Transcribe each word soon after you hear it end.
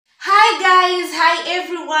guys, hi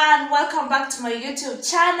everyone, welcome back to my YouTube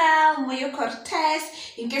channel, Moyo Cortez.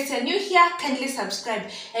 In case you're new here, kindly subscribe,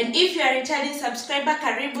 and if you're a returning subscriber,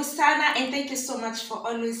 karibu sana, and thank you so much for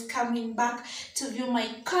always coming back to view my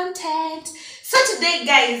content. So today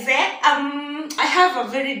guys, I have a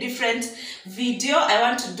very different video I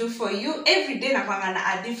want to do for you. Every day nakwanga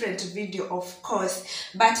a different video, of course,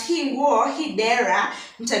 but hii dera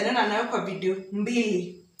mtaniona nayo kwa video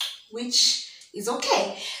mbili, which is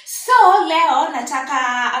okay. So leo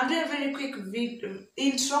nataka I'm doing a very quick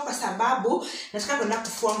intro kwa sababu nataka kwenda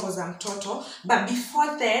kufua nguo za mtoto. But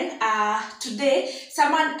before then, today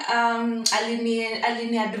someone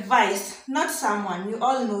alini advice, not someone, you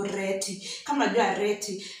all know Reti. Kama unajua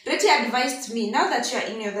Reti advised me, now that you are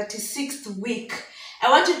in your 36th week,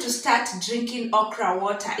 I want you to start drinking okra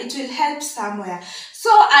water. It will help somewhere. So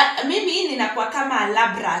maybe ninakuwa kama a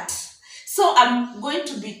lab rat. So I'm going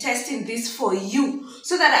to be testing this for you,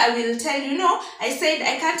 so that I will tell you. No, I said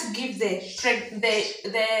I can't give the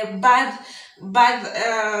bad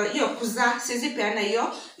kuza sizi peana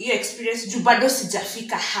yo experience juu bado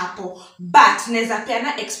sijafika hapo, but neza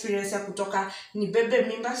peana experience ya kutoka ni bebe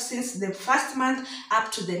mimba since the first month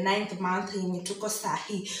up to the 9th month yenye tuko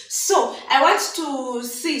sahi. So I want to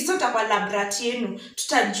see, so takwa labrati yenu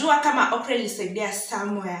tutajua kama okra ilisaidia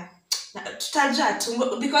somewhere.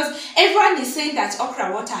 Because everyone is saying that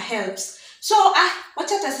okra water helps. So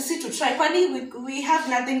wacha sisi to try, kwani we have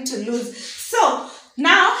nothing to lose. So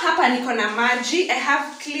now hapa niko na maji. I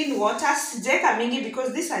have clean water, sijeka mingi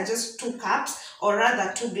because these are just 2 cups, or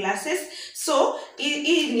rather 2 glasses. So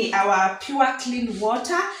hii ni our pure clean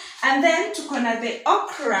water. And then tuko na the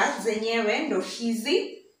okra zenyewe ndo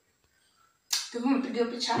hizi. Tumepiga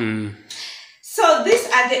picha. So these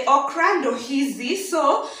are the okra ndo hizi.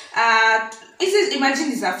 So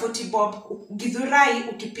imagine is a 40 bob. Githurai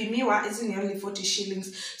ukipimiwa hizi ni only 40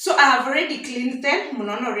 shillings. So I have already cleaned them.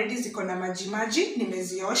 Munaona already ziko na maji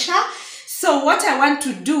nimeziosha. So what I want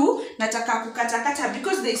to do, nataka kukatakata,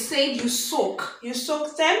 because they said you soak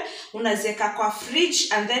them, unazieka kwa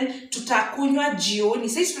fridge, and then tutakunywa jioni.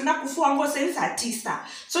 Sasa tunaenda kufua nguo saa 9.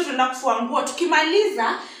 So tunaenda kufua nguo,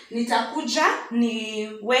 tukimaliza nitakuja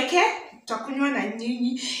niweke, tutakunywa na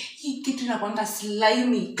nyinyi. Hii kitu inakuanga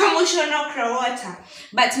slimy kama ushona okra water,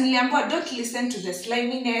 but niliambiwa don't listen to the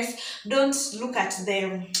sliminess, don't look at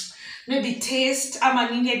the maybe taste ama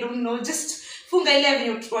nini, I don't know, just funga ile venye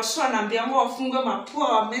watu wanaambia wafunge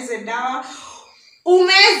mapua, wameze dawa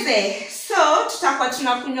umeze. So tutakuwa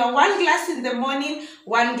tunakunywa 1 glass in the morning,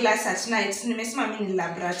 1 glass at night. Nimesema mimi ni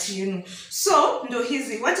labrati yenu. So ndo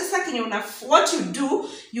hizi what you do,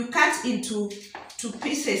 you cut into 2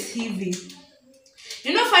 pieces hivi.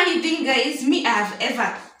 You know, funny thing guys, me I have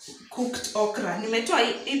ever cooked okra. Nimetoa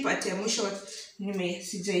hii part ya mwisho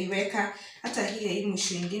sijaiweka, hata hii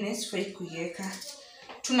mwisho nyingine sifai kuiweka.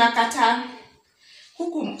 Tunakata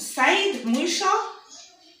huku side mwisho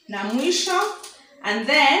na mwisho, and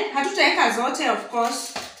then hatutaweka zote of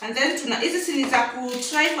course, and then hizi si za ku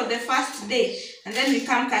try for the first day, and then we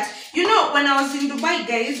come cut. You know, when I was in Dubai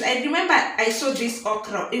guys, I remember I saw this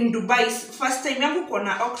okra in Dubai. First time yangu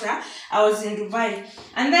kuona okra, I was in Dubai,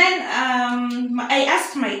 and then I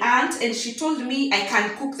asked my aunt and she told me I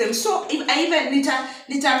can cook them. So if I even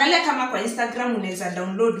nitaangalia kama kwa Instagram unaweza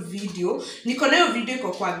download video, niko nayo video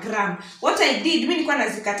iko kwa gram. What I did, mimi nilikuwa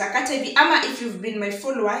nazikatakata hivi, ama if you've been my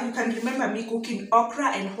follower you can remember me cooking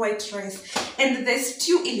okra and white rice, and the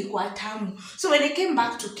stew ilikuwa tamu. So when I came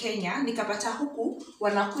back to Kenya, nikapata huku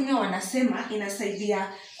wanakunywa, wanasema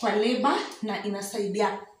inasaidia kwa labor na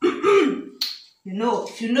inasaidia you know,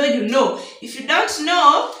 if you know you know, if you don't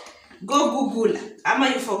know go Google, ama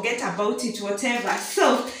you forget about it, whatever.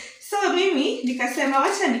 So mimi nikasema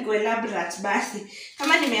wacha niko elaborate basi,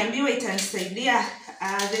 kama nimeambiwa itanisaidia,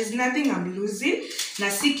 there's nothing I'm losing,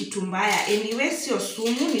 na si kitu mbaya anyway, sio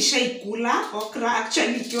sumu, nishaikula okra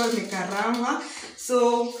actually ikiwa imekarangwa,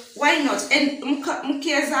 so why not? And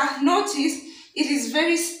mkiweza notice it is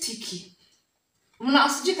very sticky.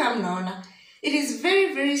 Mnaosiji kama mnaona, it is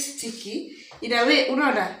very very sticky in a way.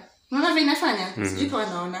 Unaona vile inafanya, sijui kama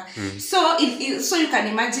naona. So you can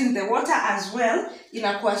imagine the water as well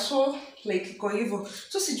inakuwa so like iko hivyo.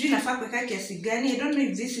 So sijui nafaa kuweka kiasi gani. I don't know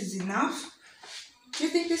if this is enough. Do you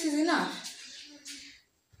think this is enough?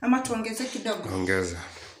 Ama tuongeze kidogo? Ongeza.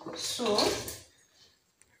 So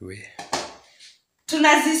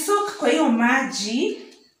tunazisok kwa hiyo maji,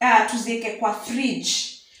 tuziweke kwa fridge.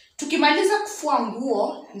 Tukimaliza kufua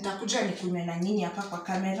nguo nitakuja nikunywe na nyinyi hapa kwa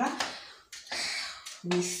kamera.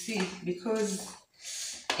 We see, because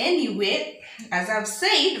anyway, as I've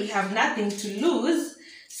said, we have nothing to lose.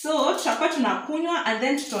 So tutakuwa tunakunywa and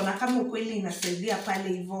then tutaona kama ukweli inasaidia pale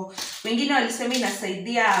hivyo. Wengine walisema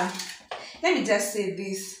inasaidia. Let me just say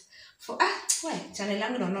this. For channel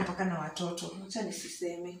yangu naona mpaka na watoto. Acha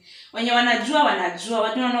nisiseme. Wenye wanajua,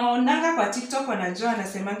 watu wanaonanga kwa TikTok wanajua,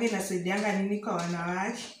 wanasemanga inasaidianga nini kwa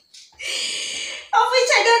wanawake. Of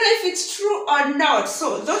which I don't know if it's true or not.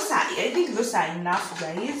 So I think those are enough,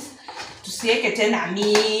 guys. Tusieke tena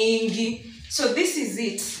mingi. So this is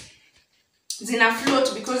it. Zina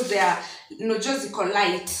float because they are just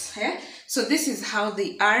light. So this is how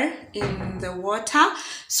they are in the water.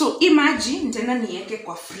 So imagine tena nieke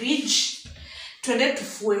kwa fridge. Tuende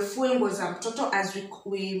tufue nguo za mtoto as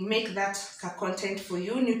we make that content for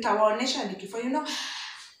you. Nitawaonesha nikifanya.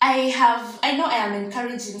 I know I am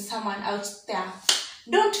encouraging someone out there.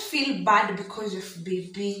 Don't feel bad because of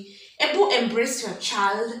baby. Embrace your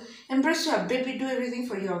child. Embrace your baby. Do everything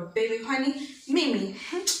for your baby. Honey, mimi.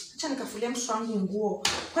 Nikafulia mtoto wangu nguo.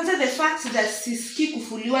 Kwanza the fact that siski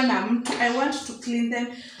kufuliwa na mtu, I want to clean them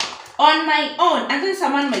on my own. And then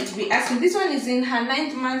someone might be asking, this one is in her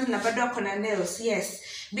 9th month na bado akona nails. Yes,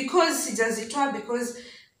 because sijazitoa because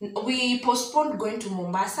we postponed going to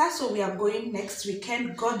Mombasa, so we are going next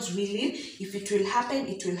weekend, God's willing. If it will happen,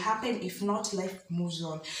 it will happen. If not, life moves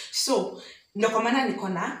on. So ndo kwa maana niko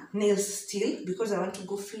na nails still because I want to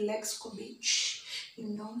go flex go beach,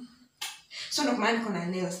 So ndo kwa maana niko na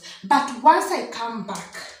nails. But once I come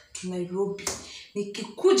back to Nairobi,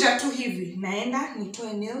 nikikuja tu hivi naenda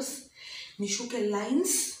nitoe nails, nishuke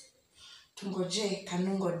lines, tungoje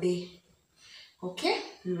kanungo day. Okay,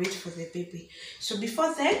 we wait for the baby. So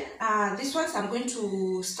before then, these ones I'm going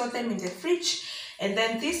to store them in the fridge, and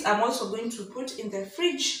then this I'm also going to put in the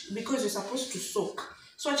fridge because you're supposed to soak.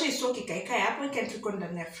 So acha isoke ikaikae hapo, you can put on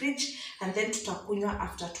the fridge and then tutakunywa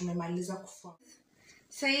after tumemaliza kufua.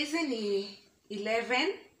 Saizi ni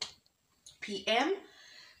 11 p.m.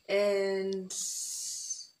 and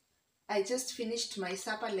I just finished my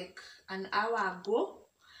supper like an hour ago,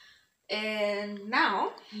 and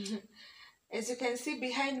now as you can see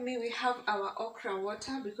behind me, we have our okra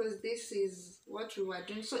water because this is what we were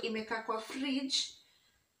doing. So imeka kwa fridge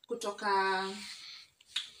kutoka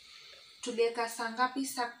tulieka saa ngapi?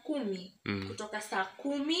 Saa 10. Kutoka saa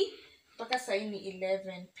 10 mpaka saa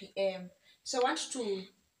 11 p.m. So I want to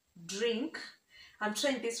drink. I'm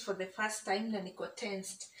trying this for the first time na niko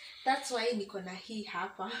tensed. That's why niko na hii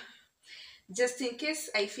hapa. Just in case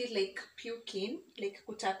I feel like puking, like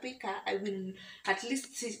kutapika, I will at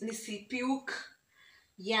least nisi puke.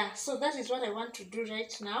 Yeah, so that is what I want to do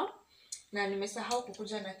right now. Na nimesahau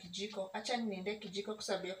kukuja na kijiko. Acha niende kijiko kwa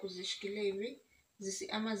sababu ya kuzishikilia hivi.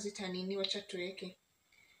 Ama zita nini, wacha tuweke.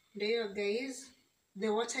 Ndio guys, the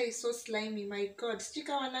water is so slimy, my god.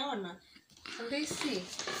 Sijika wanaona. Can they see?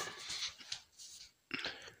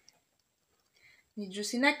 Ni juu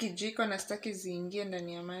sina kijiko na sitaki ziingie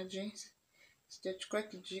ndani ya maji. Sijachukua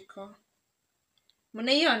kijiko.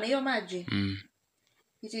 Mnaiona hiyo maji?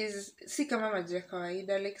 It is si kama maji ya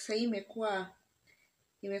kawaida, like sasa imekuwa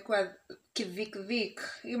thick.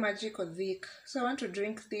 Hiyo maji iko thick. So I want to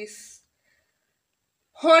drink this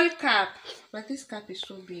whole cup. But this cup is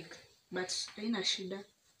so big. But haina shida.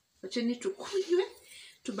 Wacheni tukunywe.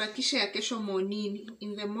 Tubakishe ya kesho morning.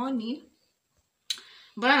 In the morning,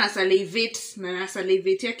 mbona na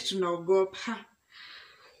salivate ya kitu naogopa.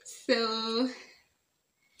 So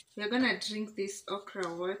we're gonna drink this okra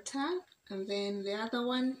water, and then the other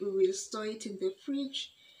one we will store it in the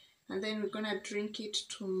fridge, and then we're gonna drink it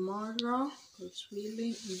tomorrow. It's really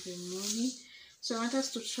in the morning. So I want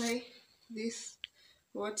us to try this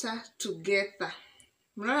water together.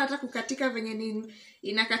 Mnaona hata kukatika venye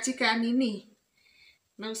inakatika nini?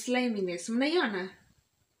 No sliminess. Mnaiona?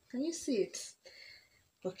 Can you see it?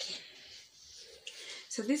 Okay.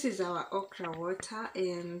 So this is our okra water,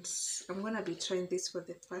 and I'm gonna be trying this for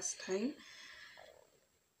the first time.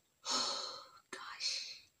 Oh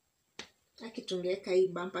gosh. Akitungeka hii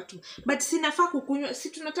bumper tu. But sinafaa kukunywa, si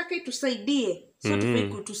tunataka itusaidie.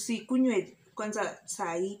 So tusikunywe kwanza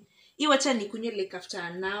saa hii. Hii wacha nikunywe like after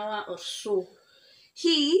an hour or so.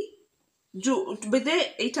 Hii but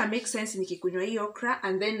it makes sense nikikunywa hii okra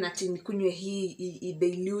and then nati nikunywe hii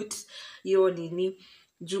dilute hiyo nini.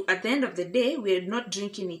 At the end of the day, we are not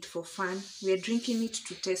drinking it for fun. We are drinking it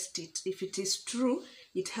to test it. If it is true,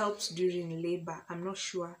 it helps during labor. I'm not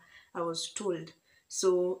sure. I was told.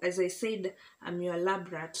 So, as I said, I'm your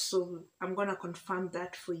lab rat. So, I'm going to confirm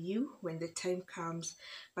that for you when the time comes.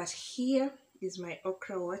 But here is my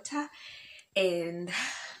okra water. And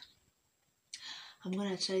I'm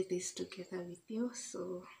going to try this together with you.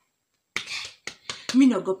 So,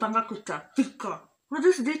 minogopanga kutapika. What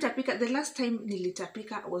is tapika? The last time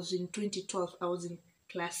nilitapika was in 2012. I was in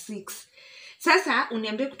class 6. Sasa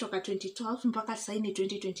uniambie kutoka 2012 mpaka sasa ni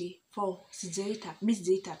 2024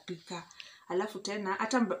 sijaita pika. Alafu tena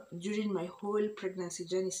hata during my whole pregnancy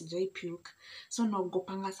journey sijai puke. So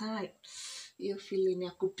naogopanga sana hiyo feeling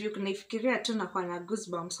ya kupuke. Naifikiria tu na kwa na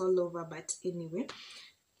goosebumps all over, but anyway,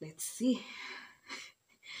 let's see.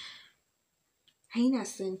 Haina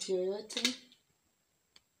scent yoyote.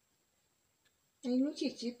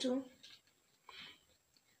 Hainuki kitu.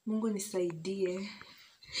 Mungu nisaidie.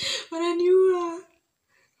 Wananiua.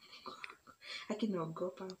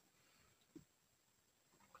 Akinaogopa.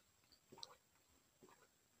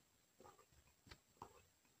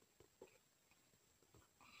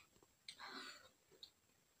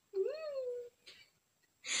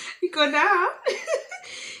 Iko na.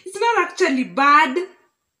 It's not actually bad.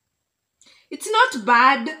 It's not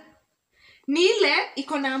bad. Ni ile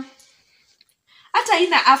iko na hata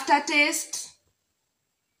ina aftertaste.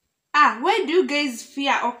 Why do you guys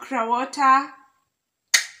fear okra water?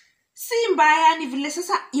 Si mbaya, ni vile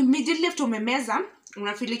sasa immediately after umemeza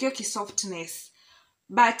unafeel ki softness.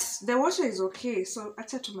 But the water is okay. So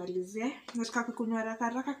acha tumalizie. Nataka kukunywa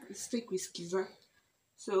haraka sitaki kuisikiza.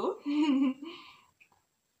 So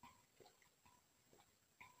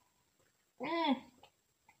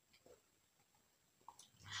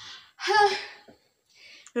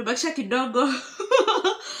Mebakisha kidogo.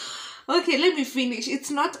 Okay, let me finish. It's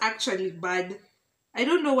not actually bad. I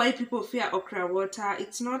don't know why people fear okra water.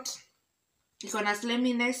 It's not. It's on a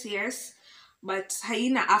sliminess, yes, but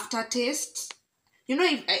haina aftertaste. You know,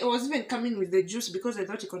 if I was even coming with the juice because I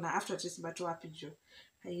thought it gonna aftertaste, but wapi jo.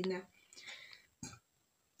 Haina.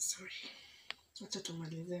 Sorry. Acha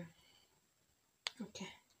tumalize. Okay.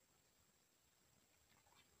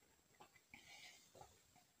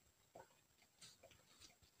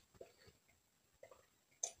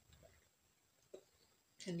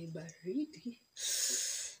 Ni baridi.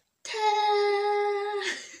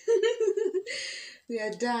 We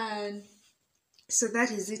are done. So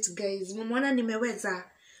that is it, guys. Mumeona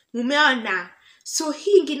nimeweza. Mumeona. So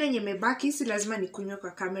hii ingine yenye imebaki si lazima nikunywe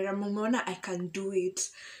kwa kamera. Mumeona I can do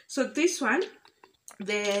it. So this one,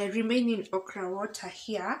 the remaining okra water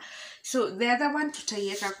here. So the other one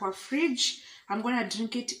tutaiweka kwa fridge. I'm gonna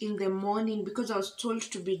drink it in the morning because I was told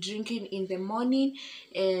to be drinking in the morning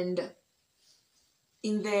and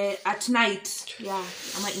at night, yeah,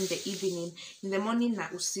 ama in the evening, in the morning na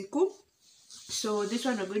usiku. So this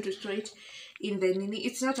one we're going to store it in the nini.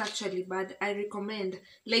 It's not actually bad. I recommend,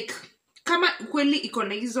 like, kama kweli iko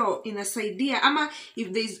na hizo inasaidia, ama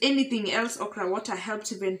if there's anything else okra water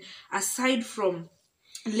helps even aside from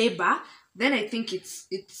labor, then I think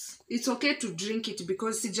it's okay to drink it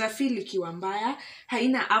because sijafeel ikiwa mbaya,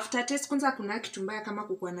 haina aftertaste. Kwanza kuna kitu mbaya kama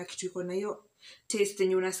kukuwa na kitu iko na hiyo taste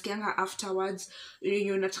yenye unasikianga afterwards,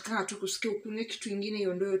 yenye unataka tu kusikia ukunywe kitu ingine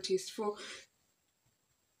iondoe taste.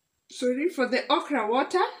 For the okra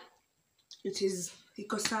water, it is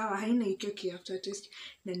iko sawa, haina ikio aftertaste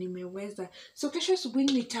na nimeweza. So kesho asubuhi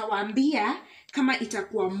nitawaambia kama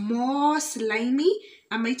itakuwa more slimy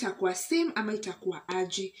ama itakuwa same ama itakuwa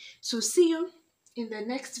aje. So see you in the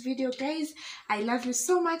next video, guys. I love you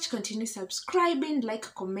so much. Continue subscribing,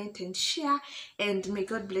 like, comment and share, and may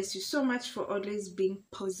God bless you so much for always being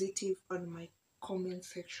positive on my comment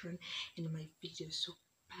section in my videos. So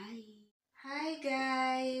bye. Hi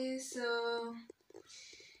guys. So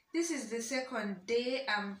this is the second day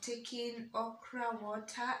I'm taking okra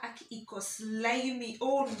water. Iko slimy.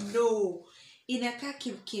 Oh no. Inakaa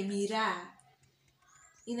kimira.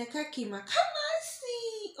 Inakaa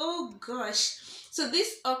kimakamasi. Oh gosh. So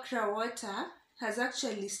this okra water has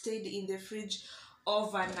actually stayed in the fridge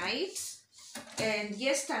overnight. And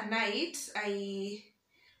yesterday night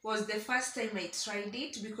was the first time I tried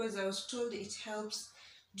it because I was told it helps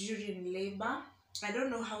during labor. I don't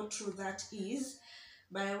know how true that is,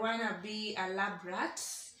 but I wanna be a lab rat.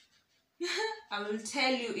 I will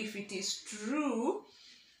tell you if it is true,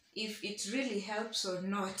 if it really helps or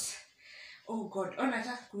not. Oh God,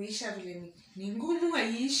 nataka kuisha vile ni ngumu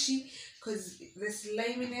haiishi because the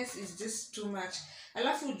sliminess is just too much.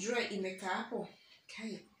 Alafu jua imekaa hapo.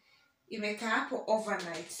 Okay. Imekaa hapo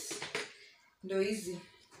overnight. Ndo hizi.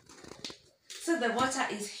 So the water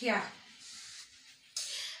is here.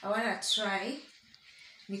 I wanna try.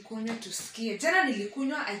 Nikunywe tusikie. Jana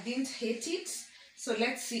nilikunywa, I didn't hate it. So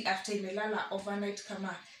let's see after imelala overnight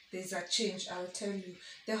kama there's a change. I'll tell you.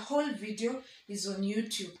 The whole video is on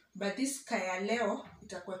YouTube. But this kaya leo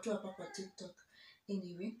itakuwa tu hapa kwa TikTok.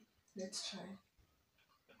 Anyway, let's try.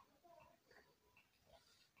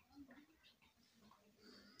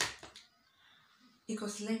 Iko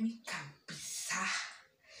slimy kabisa.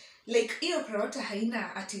 Like hiyo okra water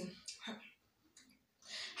haina ati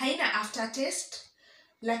aftertaste,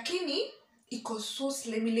 lakini iko so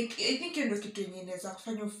slimy, like I think ndio kitu yenye inaweza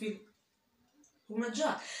kufanya ufeel,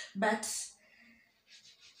 unajua, but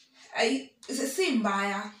si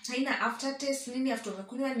mbaya, haina aftertaste nini after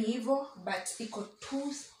umekunywa, ni hivyo, but iko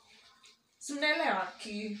too, si unaelewa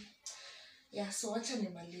ki, yeah. So wacha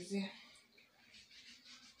nimalizie.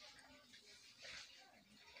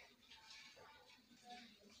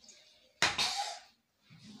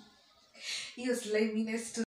 Hiyo sliminess